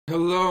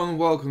Hello and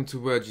welcome to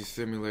Wedgie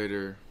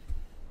Simulator.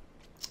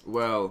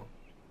 Well,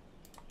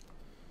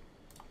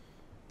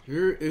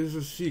 here is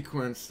a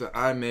sequence that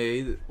I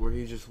made where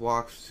he just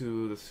walks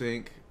to the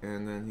sink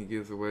and then he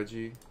gives a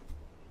wedgie.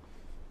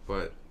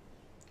 But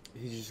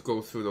he just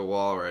goes through the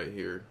wall right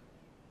here.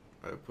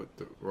 I put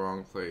the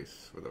wrong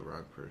place for the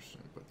wrong person,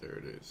 but there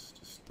it is.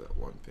 Just that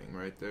one thing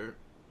right there.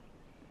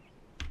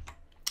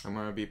 I'm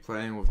gonna be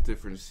playing with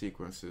different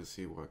sequences,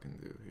 see what I can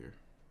do here.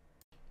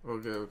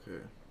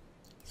 Okay.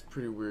 It's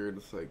pretty weird.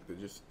 It's like they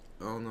just,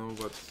 I don't know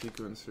about the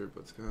sequencer,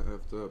 but it's kind of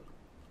effed up.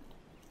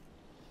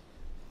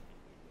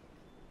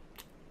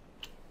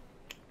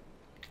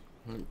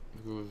 It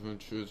goes in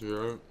chairs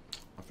here.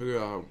 I figured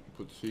out how to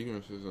put the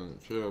sequences on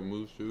the chair I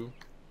move to.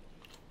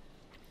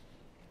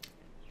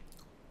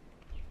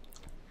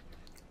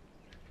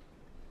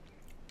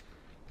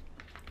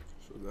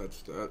 So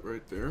that's that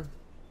right there.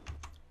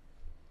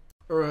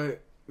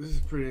 Alright, this is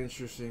a pretty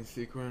interesting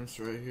sequence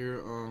right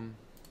here.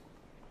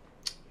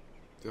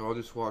 They all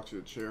just walk to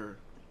the chair.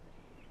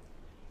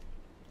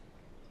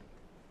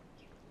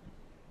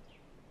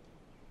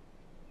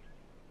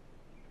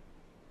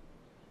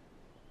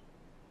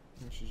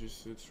 And she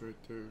just sits right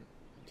there on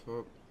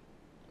top.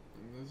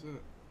 And that's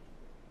it.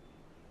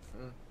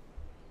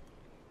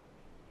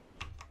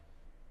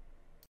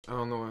 I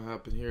don't know what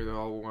happened here. They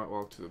all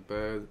walk to the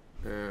bed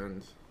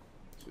and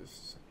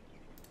just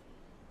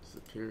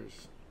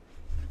disappears.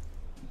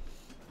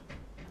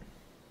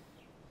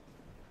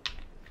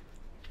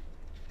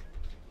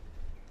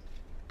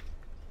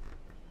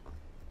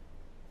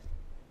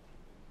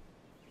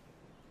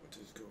 What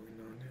is going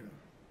on here?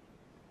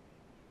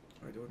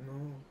 I don't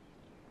know.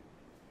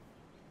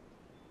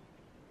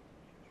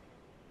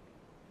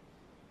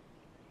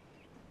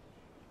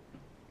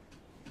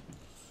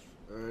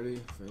 Alrighty,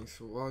 thanks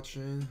for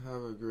watching.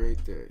 Have a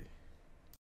great day.